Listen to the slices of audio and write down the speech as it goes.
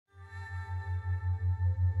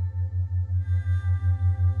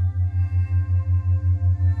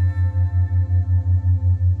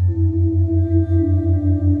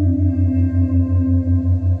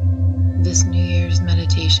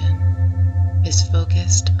is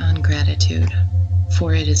focused on gratitude,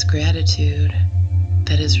 for it is gratitude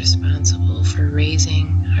that is responsible for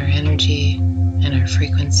raising our energy and our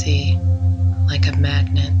frequency like a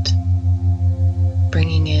magnet,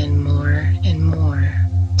 bringing in more and more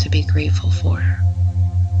to be grateful for.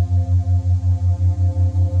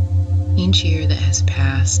 Each year that has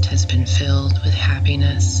passed has been filled with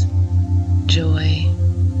happiness, joy,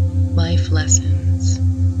 life lessons.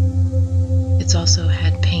 It's also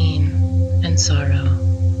had pain and sorrow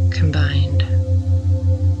combined.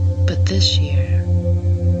 But this year,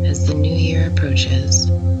 as the new year approaches,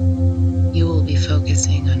 you will be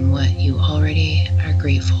focusing on what you already are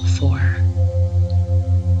grateful for,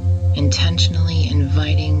 intentionally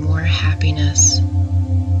inviting more happiness,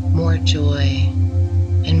 more joy,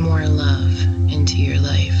 and more love into your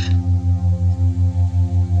life.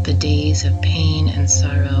 The days of pain and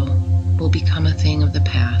sorrow will become a thing of the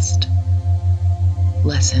past.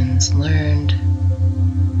 Lessons learned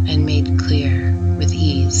and made clear with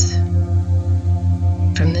ease.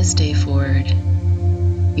 From this day forward,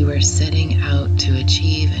 you are setting out to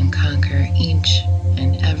achieve and conquer each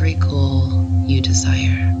and every goal you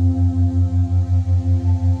desire.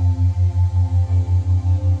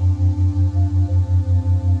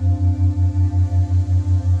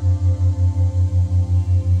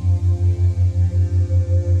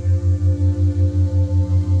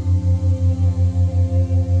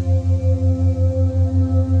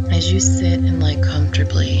 As you sit and lie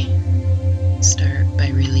comfortably, start by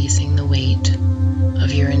releasing the weight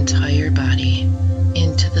of your entire body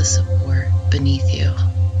into the support beneath you.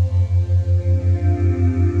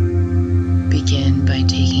 Begin by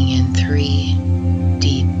taking in 3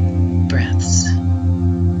 deep breaths.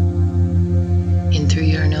 In through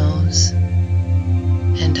your nose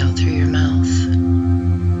and out through your mouth.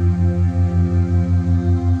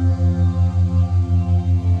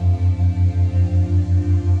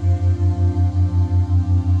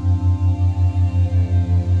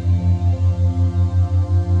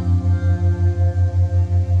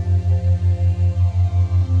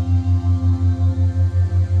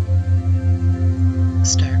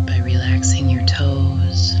 Start by relaxing your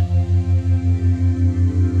toes,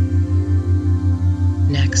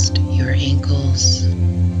 next your ankles,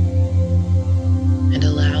 and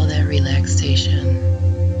allow that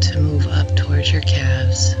relaxation to move up towards your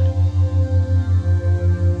calves.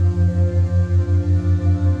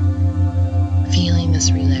 Feeling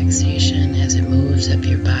this relaxation as it moves up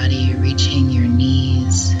your body, reaching your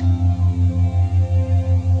knees,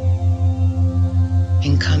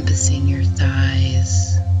 encompassing your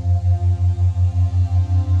thighs,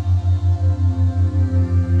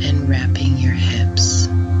 and wrapping your hips,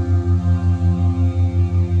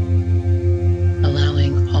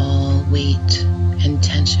 allowing all weight and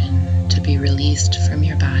tension to be released from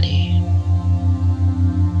your body.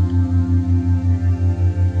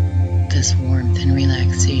 This warmth and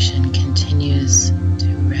relaxation continues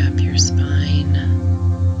to wrap your spine,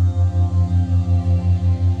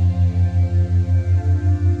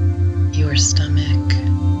 your stomach,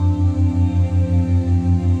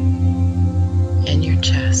 and your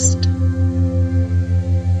chest.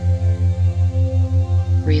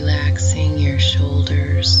 Relaxing your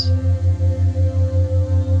shoulders,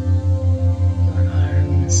 your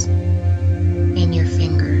arms, and your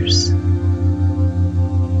fingers.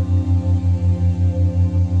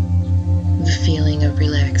 The feeling of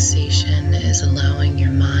relaxation is allowing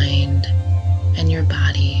your mind and your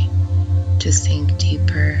body to sink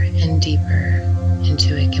deeper and deeper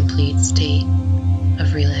into a complete state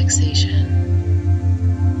of relaxation.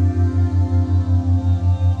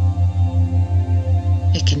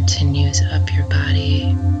 It continues up your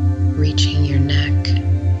body, reaching your neck,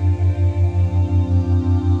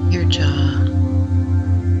 your jaw,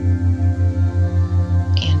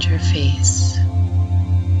 and your face,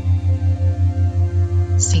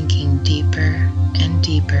 sinking deeper and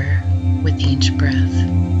deeper with each breath.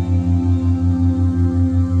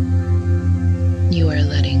 You are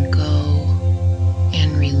letting go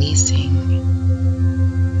and releasing.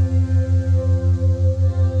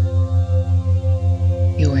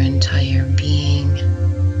 Your entire being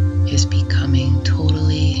is becoming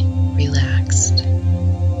totally relaxed.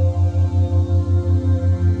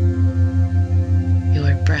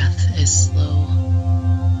 Your breath is slow,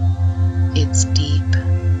 it's deep,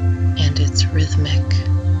 and it's rhythmic.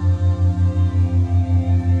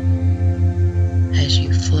 As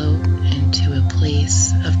you float into a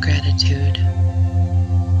place of gratitude.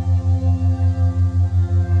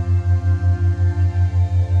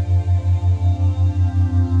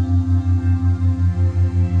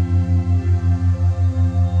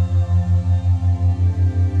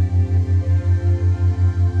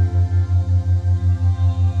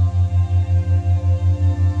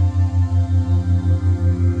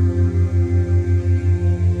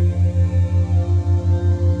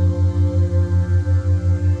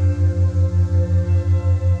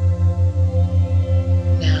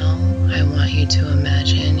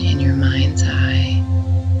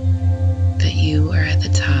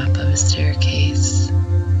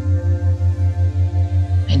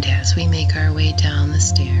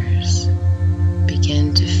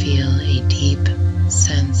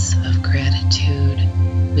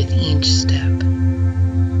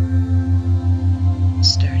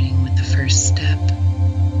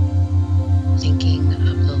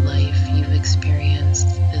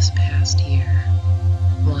 this past year.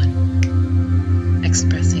 1.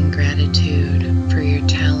 Expressing gratitude for your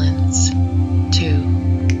talents.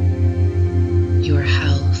 2. Your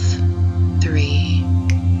health. 3.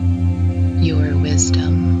 Your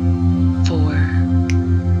wisdom.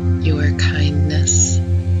 4. Your kindness.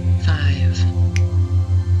 5.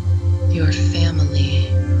 Your family.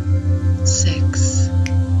 6.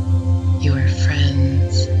 Your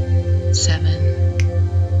friends.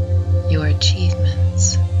 7. Your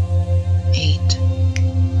achievements. 8.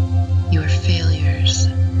 Your failures.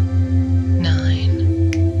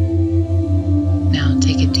 9. Now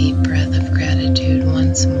take a deep breath of gratitude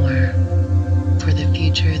once more for the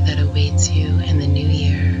future that awaits you in the new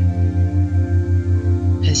year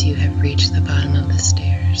as you have reached the bottom of the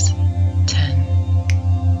stairs. 10.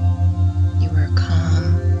 You are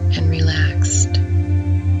calm and relaxed,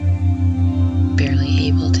 barely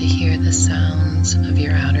able to hear the sounds of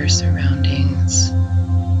your outer surroundings.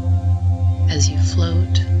 As you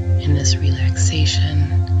float in this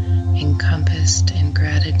relaxation, encompassed in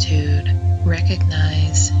gratitude,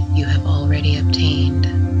 recognize you have already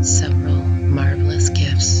obtained several marvelous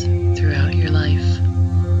gifts throughout your life.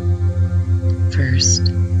 First,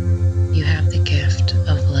 you have the gift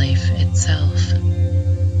of life itself,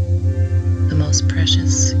 the most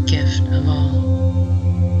precious gift of all.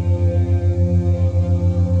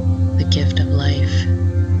 The gift of life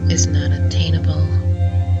is not attainable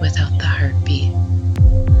without the heartbeat.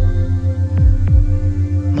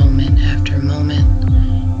 Moment after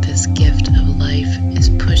moment, this gift of life is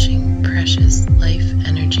pushing precious life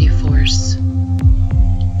energy force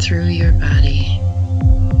through your body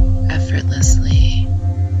effortlessly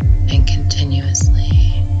and continuously.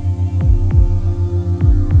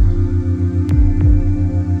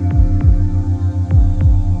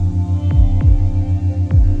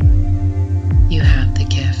 You have the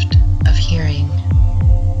gift of hearing,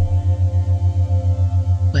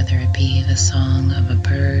 whether it be the song of a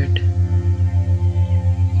bird,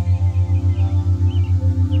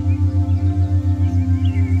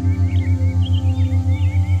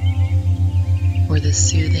 or the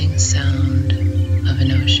soothing sound of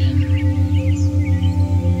an ocean.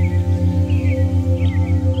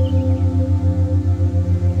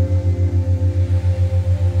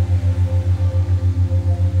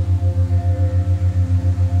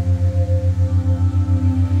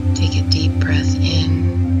 Take a deep breath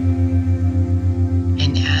in,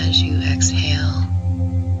 and as you exhale,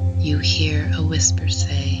 you hear a whisper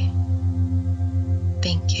say,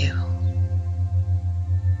 "Thank you."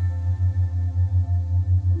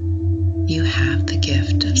 You have the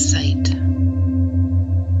gift of sight,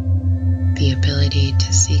 the ability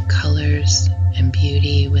to see colors and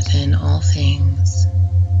beauty within all things.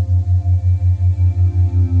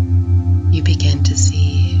 You begin to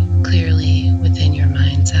see clearly within your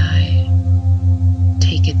mind's eye.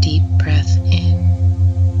 Take a deep breath in,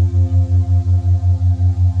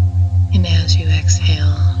 and as you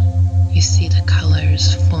exhale, you see the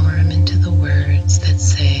colors form into the words that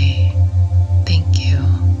say, "Thank you."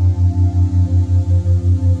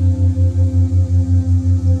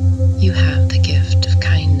 You have the gift of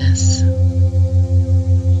kindness.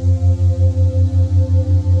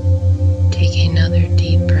 Take another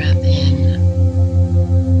deep breath in,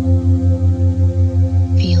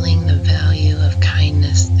 feeling the value of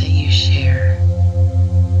kindness that you share.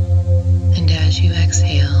 And as you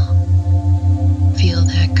exhale, feel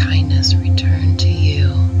that kindness return to you,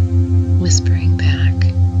 whispering back,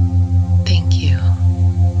 "Thank you."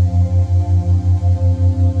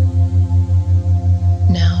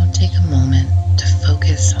 Now take a moment to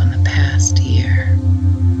focus on the past year.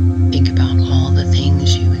 Think about all the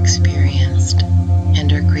things you experienced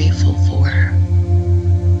and are grateful for.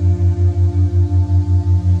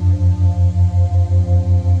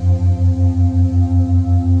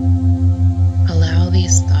 Allow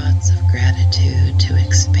these thoughts of gratitude to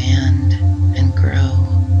expand and grow.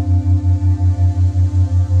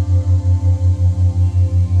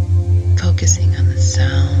 Focusing on the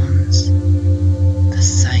sounds, the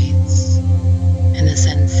sights, and the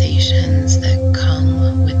sensations that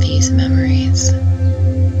come with these memories.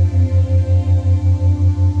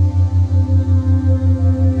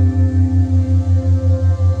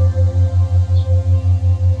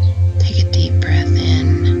 Take a deep breath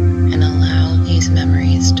in and allow these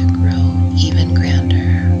memories to grow even grander.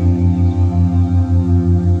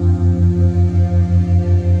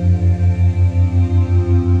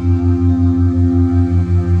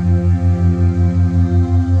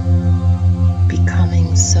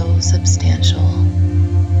 Becoming so substantial,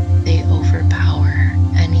 they overpower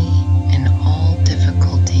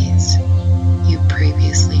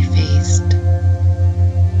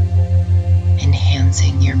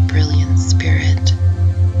spirit